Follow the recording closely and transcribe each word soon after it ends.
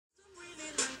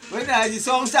When the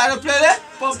song started to play there,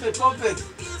 pump it, pump it.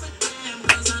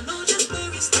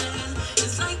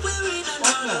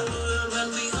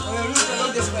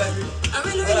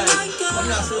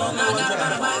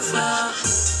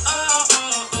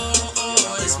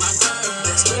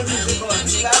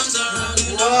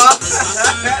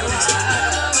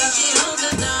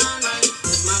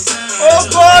 Oh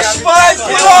gosh, my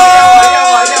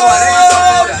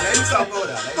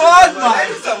God, man.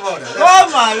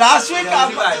 God, man. Last week,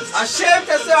 I'm ashamed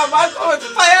to say I'm out on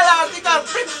fire last week at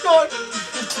Brimstone.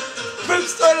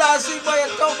 Brimstone last week by a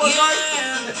top of God.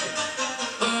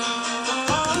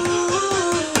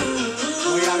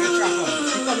 Oh, yeah, we're track on.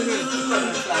 Keep coming in. Keep coming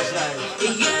in. Flashlight.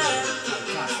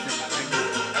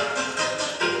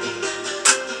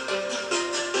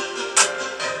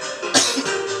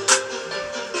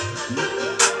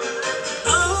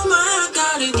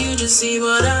 See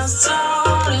what I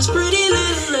saw, this pretty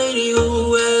little lady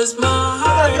who wears my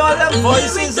heart. And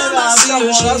every time I see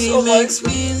her, she makes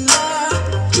me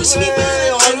laugh. Treats me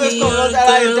better than the other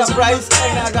girls on the floor. The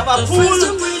friends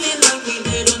don't really like me,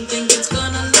 they don't think it's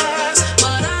gonna last.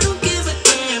 But I don't give a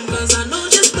damn, cause I know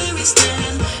just where we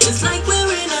stand. It's like we're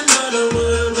in another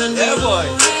world when we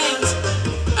hold hands.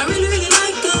 I really, really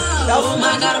like her. Oh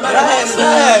my God, I'm about to have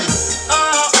fun.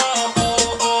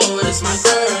 Oh, it's my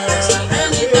girl.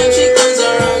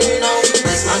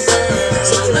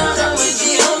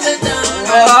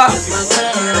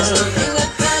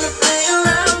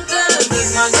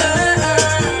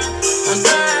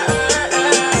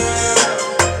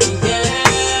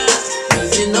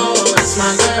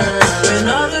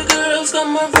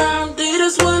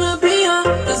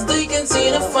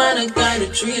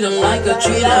 Treat him like a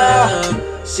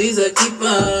treater. She's a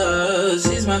keeper.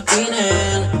 She's my queen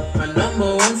and my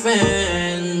 #1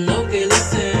 fan. Okay,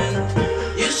 listen.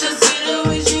 You should see the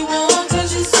way she walks, and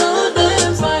she's so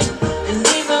damn fine. And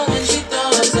even when she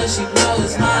talks, that she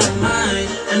blows my mind.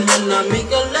 And when I make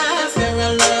her laugh, and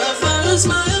I love her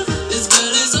smile, this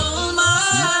girl is all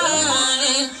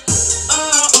mine.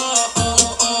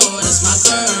 Oh, that's my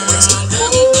girl.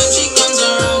 Anytime she comes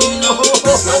around, you know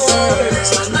that's my girl.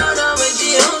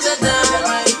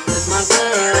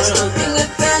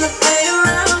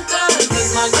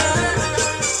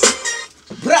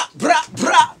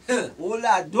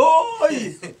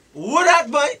 What that,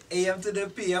 boy? AM to the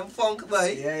PM funk,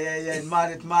 boy. Yeah,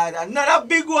 mad. Another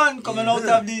big one coming out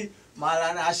of the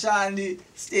Malan Ashandi,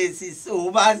 Stacy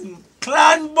Sobers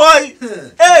clan, boy.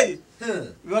 Hey,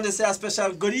 we want to say a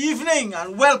special good evening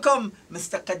and welcome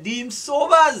Mr. Kadeem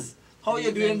Sobers. How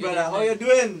you doing, brother? How you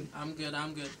doing? I'm good.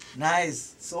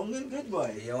 Nice. Sounding good,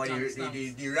 boy. Yeah,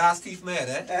 the Rastif man,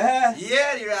 eh?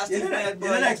 Yeah, the Rastif man, boy.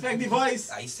 You didn't expect the voice?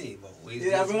 I see, but you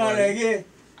didn't bring on reggae?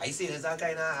 I see there's some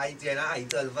kind of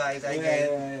ital vibes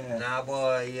again. Nah,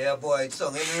 boy, yeah, boy, it's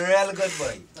singing real good,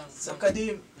 boy. So,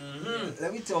 Kadeem,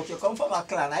 let me talk. You come from a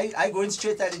clan. I going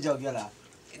straight at the jugular.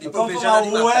 You come from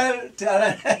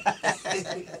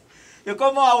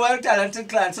a well-talented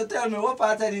clan. So tell me, what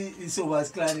part of the Sobers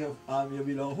clan you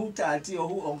belong? Who Tati or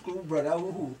who uncle, who brother,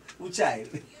 who child?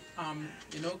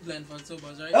 You know Glenford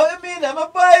Sobers, right? Oh, you mean I'm a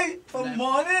boy from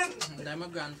morning? I'm my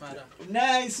grandfather.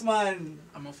 Nice, man.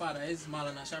 And my father is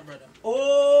Malanasha brother.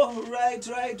 Oh, right.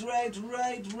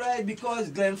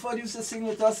 Because Glenford used to sing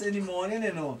with us in the morning,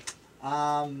 you know.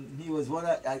 He was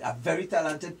a very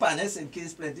talented panist, in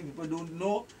case plenty people don't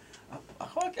know.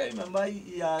 How can I remember?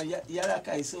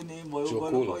 Kaiso name, boy.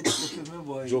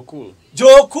 Joe Cool.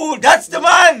 Joe Cool, that's the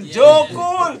man. Yeah. Joe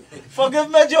Cool. Forgive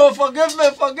me, Joe. Forgive me.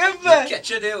 Catch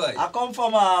you there, boy. I come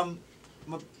from our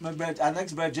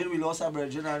next brethren. We lost our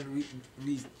brethren and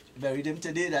we buried him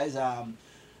today. That is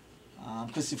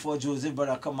Christopher Joseph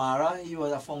Brother Kamara. He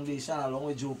was a foundation along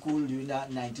with Joe Cool during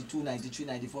that 92, 93,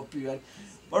 94 period.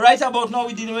 But right about now,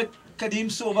 we're dealing with Kadeem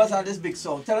Sobers and this big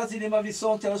song. Tell us the name of the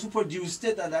song, tell us who produced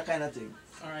it and that kind of thing.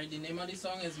 Alright, the name of the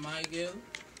song is My Girl.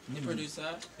 The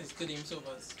producer is Kadeem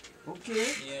Sobers.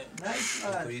 Okay. Yeah. Nice,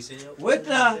 man. Wait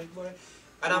now.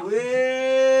 I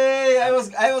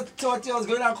thought you was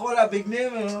going to call a big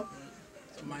name, you know.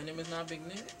 So my name is not a big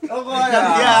name? Oh, God.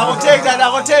 Yeah, I will take that. I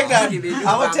will take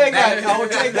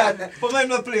that. Put me in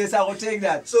my place, I will take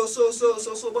that. So,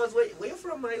 but where you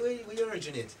from, man? Where you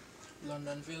originate?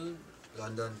 Londonville.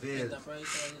 Enterprise.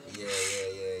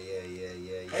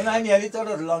 Yeah. And I nearly thought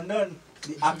of London,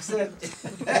 the accent.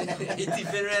 It's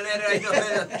even right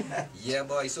now. Yeah,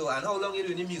 boy. So, and how long you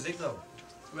doing the music now?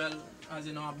 Well, as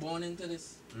you know, I'm born into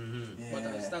this. Yeah. But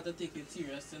I started to take it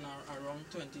serious in around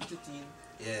 2015.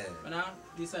 Yeah. When I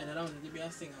decided I wanted to be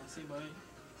a singer, I said, boy,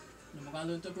 I'm going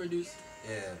to learn to produce.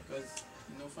 Yeah. Because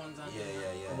no fans are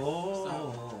Yeah. Oh.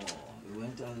 So, You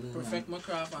went and learned. Perfect my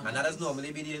craft. And that has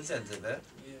normally be the incentive, eh?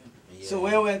 Yeah. Yeah. So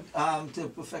where went to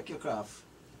perfect your craft?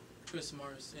 Chris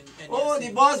Morris. Oh,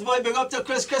 the boss boy, big up to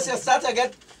Chris. Chris, you start to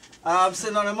get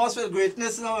synonymous with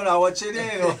greatness now when I watch it,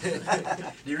 you know.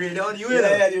 The radar on you,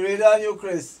 Yeah, the radar on you,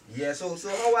 Chris. Yeah, so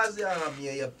how has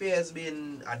your peers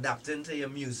been adapting to your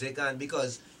music? And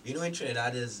because you know in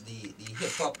Trinidad is the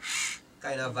hip hop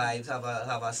kind of vibes have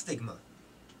a stigma.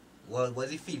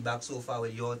 What's the feedback so far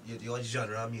with your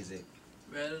genre of music?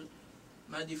 Well,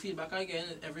 the feedback I get,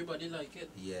 everybody like it.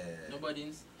 Yeah.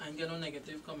 I ain't get no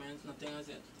negative comments, nothing as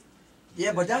yet.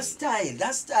 Yeah, but that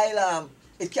style,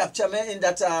 it captured me in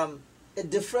that a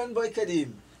different boy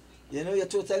Kadeem. You know, you're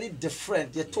totally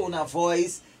different. Your tone of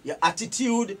voice, your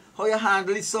attitude, how you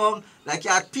handle the song, like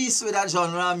you're at peace with that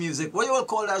genre of music. What you would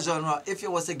call that genre if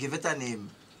you was to give it a name?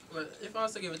 Well, if I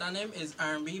was to give it a name, is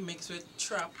R&B mixed with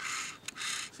trap.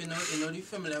 If you know the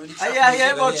familiar with the trap. I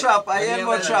hear about trap. I hear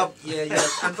about trap. Yeah.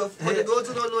 And for the girls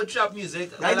who don't know trap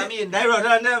music, well, I mean, they run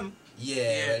on them.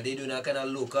 Yeah, well, they do that kind of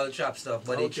local trap stuff,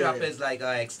 but the trap is like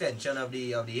an extension of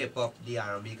the hip hop, the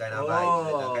R&B kind of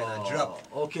vibe, like a kind of drop.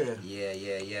 Okay.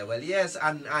 Yeah. Well, yes,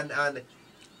 and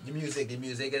the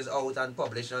music is out and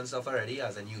published and stuff already,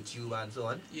 as on YouTube and so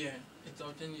on. Yeah, it's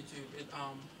out on YouTube. It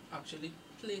actually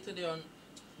played today on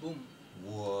Boom.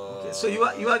 Whoa. Okay. So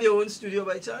you have your own studio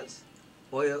by chance,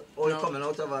 or you're No. coming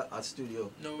out of a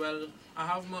studio? No, well, I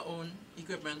have my own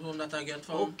equipment home that I get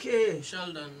from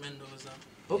Sheldon Mendoza.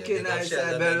 Okay, Yeah, nice.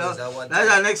 That's That's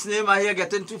our next name. I hear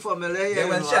getting too familiar. Yeah,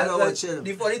 well, Sheldon,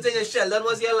 the funny thing is Sheldon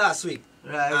was here last week.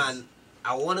 Right. And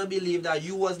I want to believe that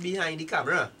you was behind the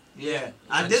camera. Yeah.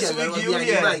 And this Sheldon week was you behind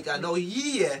here. the mic, and now he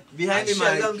here. Behind and the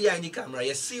mic. Sheldon behind the camera.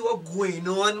 You see what going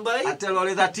on, boy? I tell all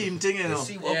it's a team thing, you You know.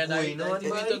 see what going on,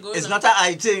 boy? It's not a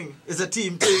I thing. It's a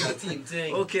team thing. It's a team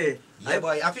thing. Okay. Yeah,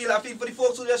 boy. I feel for the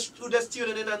folks who just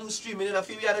tuning in and who streaming in, I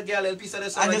feel we had a girl little piece of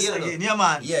this song And this again. Yeah,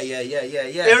 man.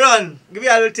 Yeah. Aaron, give me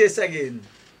a little taste again.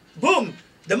 Boom.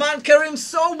 The man Kadeem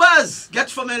so buzz. Get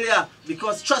familiar.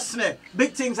 Because trust me,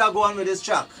 big things are going with this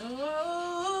track.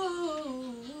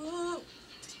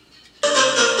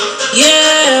 Yeah.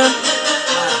 Yeah.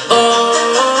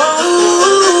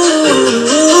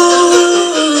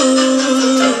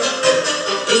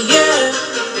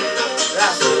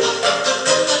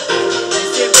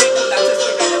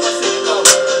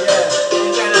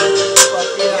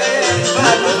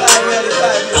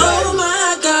 Oh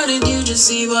my God, did you just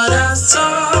see what I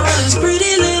saw? This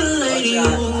pretty little lady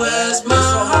who has my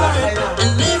heart.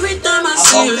 And every time I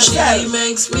see her, she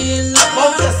makes me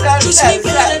laugh. Treats me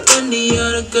better than the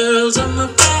other girls on my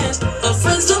past. Her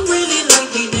friends don't really like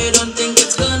me, they don't think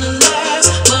it's gonna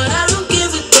last. But I don't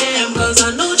give a damn, cause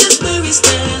I know just where we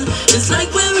stand. It's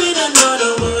like we're in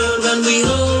another world when we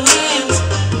hold hands.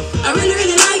 I really,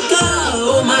 really like her.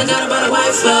 Oh my God, about a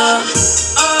wife.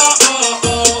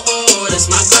 That's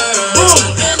my girl.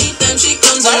 Anytime she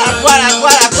comes around, I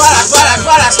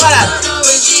know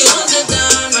when she holds it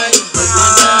down right.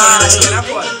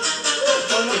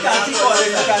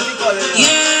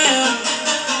 Yeah.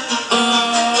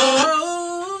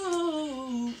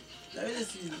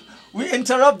 We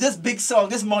interrupt this big song,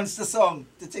 this monster song,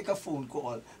 to take a phone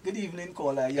call. Good evening,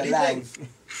 caller. You're Good live.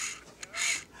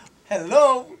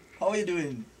 Hello. How are you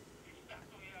doing?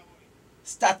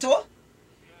 Stato?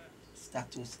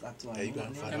 Stato. Yeah, you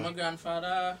grandfather. I'm a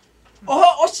grandfather.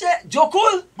 Oh shit.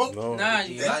 Jokul? No. Nah,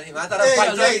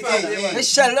 Hey,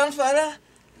 Sheldon, father.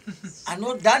 I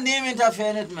know that name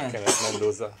interfering it, man. Kenneth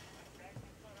Mendoza.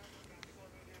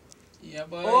 yeah,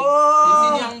 boy.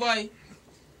 Oh. He's a young boy.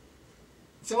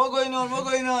 So what going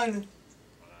on?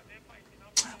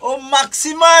 Oh,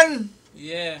 Maximan.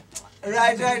 Yeah.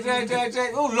 Right.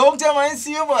 Oh, long time I didn't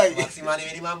see you, boy. Maximum,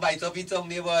 the man bite up his tongue,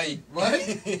 there, boy. What?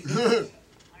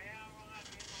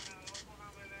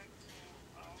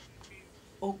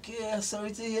 Okay, sorry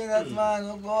to hear that, man.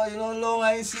 Oh, boy, you know, long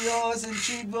I didn't see you house in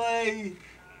street, boy.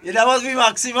 Yeah, that must be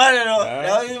Maximan, you know. Yeah. That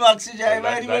must be Maxi Jai,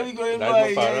 That- anywhere we going, that's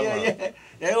boy. my father, Yeah.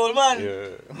 Yeah, old man. Yeah.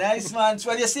 Nice, man.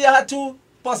 So, you see, I had two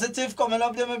positive coming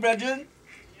up there, my brethren.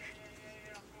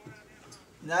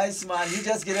 Nice, man. You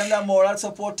just give them that moral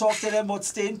support. Talk to them about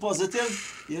staying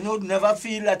positive. You know, never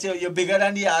feel that you're bigger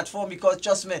than the art form, because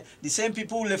trust me, the same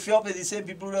people who lift you up is the same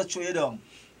people who just throw you down.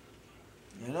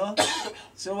 You know?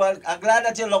 So, well, I'm glad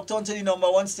that you're locked on to the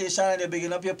 #1 station and you're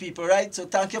bigging up your people, right? So,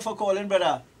 thank you for calling,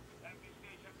 brother.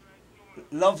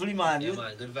 Lovely, man. Yeah,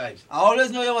 man, good vibes. I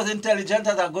always know you was intelligent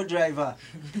as a good driver.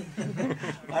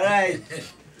 All right.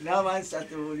 Now, man,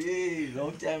 Sato, hey,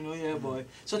 long time no here, boy.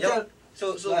 So Yeah. tell.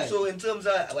 So Right. in terms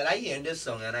of, well, I hear this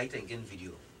song and I think in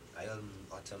video. I on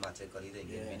automatically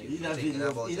thinking Yeah,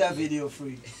 video. either video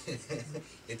free.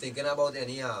 You thinking about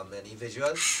any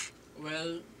visuals?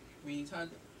 Well, we had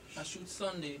a shoot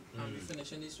Sunday and we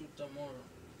finishing the shoot tomorrow.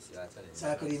 So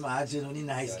I could imagine only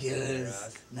nice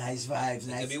girls, nice vibes,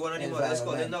 nice. To be one of the mothers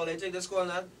calling now. Let's take this call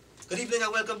now. Good evening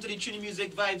and welcome to the Trini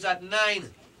Music Vibes at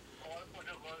 9.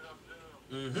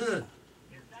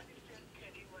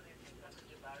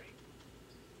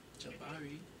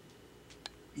 Jabari?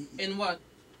 In what?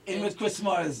 In with Chris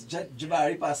Morris,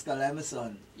 Jabari Pascal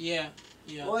Emerson. Yeah.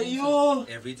 Oh, you?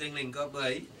 Everything link up,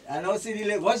 boy. I know, see the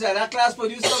link. What's that? That class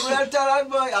producer, well, tell that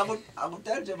boy. I'm going to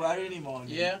tell Jabari in the morning.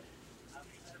 Yeah.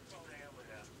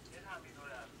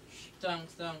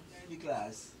 Thanks. In the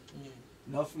class.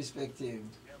 Enough respect to him.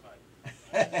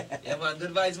 Yeah, man.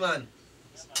 Good vibes, man.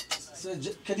 So,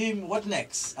 Kadeem, what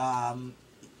next?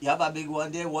 You have a big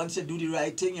one there. Once you do the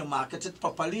right thing, you market it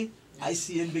properly. Yeah. I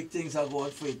see in big things are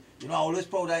going for it. You know, I always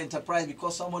proud of that enterprise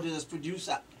because somebody has produced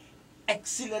an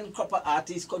excellent crop of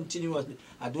artists continuously.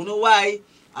 I don't know why.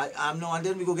 I'm now and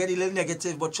then we go get a little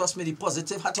negative, but trust me, the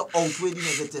positive had to outweigh the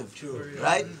negative. True.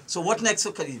 Right? So what next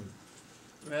for Kadeem?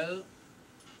 Well,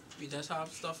 we just have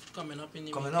stuff coming up in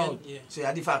the coming weekend. Out. Yeah. So you're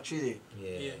at the factory there.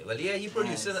 Yeah. Well, yeah, he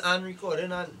producing and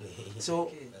recording and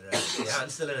so yeah,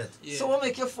 and still in it. Yeah. So what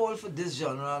make you fall for this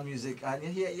genre of music? And you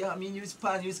hear, yeah, I mean, you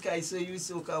pan, you sky, so you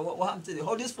soca. What happened today?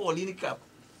 How this fall in the cap?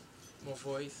 My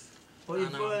voice. How your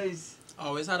voice? I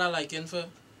always had a liking for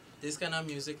this kind of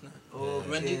music now. Okay.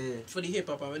 When for the hip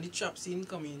hop and when the trap scene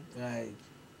come in. Right.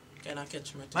 Can I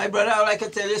catch me? My brother, I like to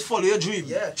tell you, is follow your dream.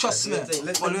 Yeah. Trust me.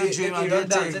 Follow your dream and Aaron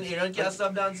dancing. Aaron can't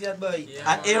stop dancing yet, boy.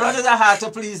 Yeah, and Aaron is a hard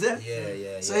to please, eh?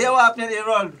 Yeah. So here what happened,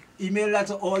 Aaron? Email that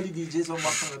to all the DJs from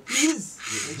Buffalo. Please.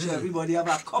 Make sure everybody have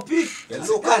a copy.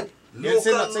 Local. You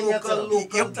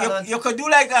could do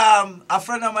like a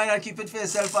friend of mine and keep it for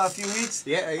yourself for a few weeks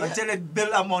until it build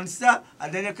a monster,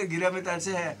 and then you could give them it and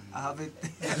say, hey, I have it.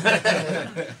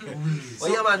 Oh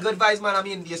yeah, man, good vibes, man. I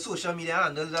mean, your social media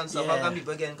handles and stuff. How can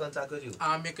people get in contact with you?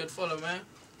 You could follow me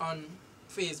on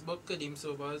Facebook, Kadeem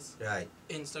Sobers. Right.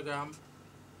 Instagram,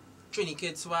 Trini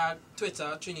Kid Swag.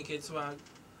 Twitter, Trini Kid Swag.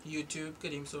 YouTube,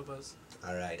 Kadeem Sobers.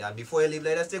 Alright, and before you leave,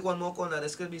 let's take one more corner.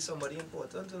 This could be somebody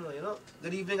important to know, you know.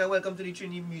 Good evening and welcome to the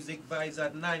Trini Music Vibes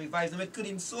at 9. We vibes with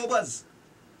Kadeem Sobers.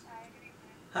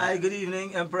 Hi, good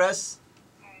evening, Empress.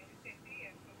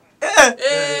 Hey!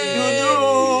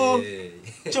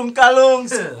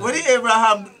 Chunkalungs. What the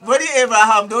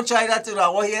Abraham? Don't try that to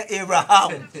know. What here,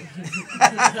 Abraham?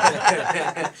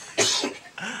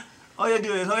 How you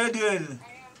doing?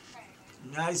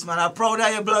 Nice, man. I'm proud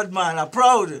of your blood, man. I'm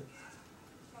proud.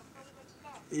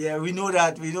 Yeah, we know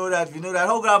that. No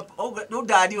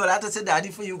daddy, well, I have to say daddy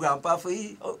for you, grandpa for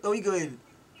you. How you going?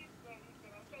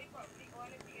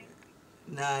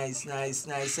 Nice.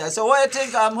 So what you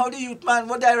think, how the youth, man,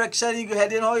 what direction you go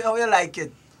heading, how you like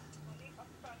it?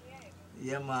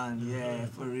 Yeah, man, yeah,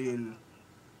 for real.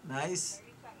 Nice.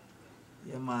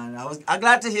 Yeah, man. I'm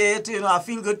glad to hear it too, you know, I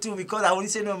feel good too, because I only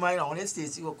say no mind, I only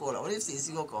Stacy go call.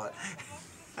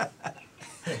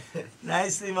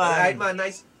 Nicely, man. Alright, man,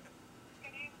 nice.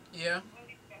 Yeah.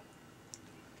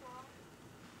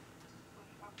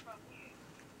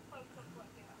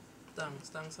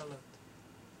 Thanks a lot.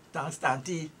 Thanks,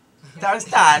 Tanti.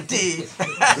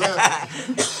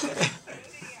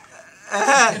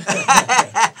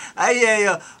 I hear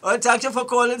you. Well, thank you for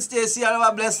calling, Stacy. Have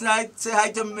a blessed night. Say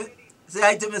hi to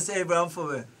Mr. Abraham for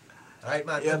me. Alright,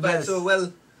 man. Yeah, Good. So,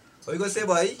 well, what you gonna say,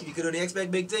 boy? You could only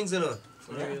expect big things, you know.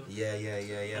 For real. Yeah,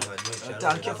 man.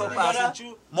 Thank you for passing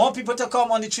through. More people to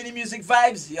come on the Trini Music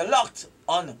Vibes. You're locked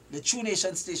on the True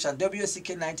Nation station,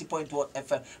 WACK 90.1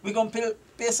 FM. We're going to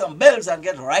pay some bills and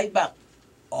get right back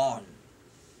on.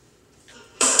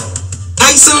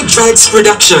 ISO Dreads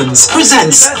Productions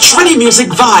presents Trini Music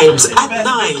Vibes at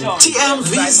 9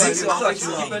 TMVZ.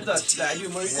 90.1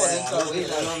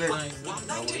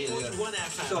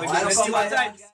 FM. So,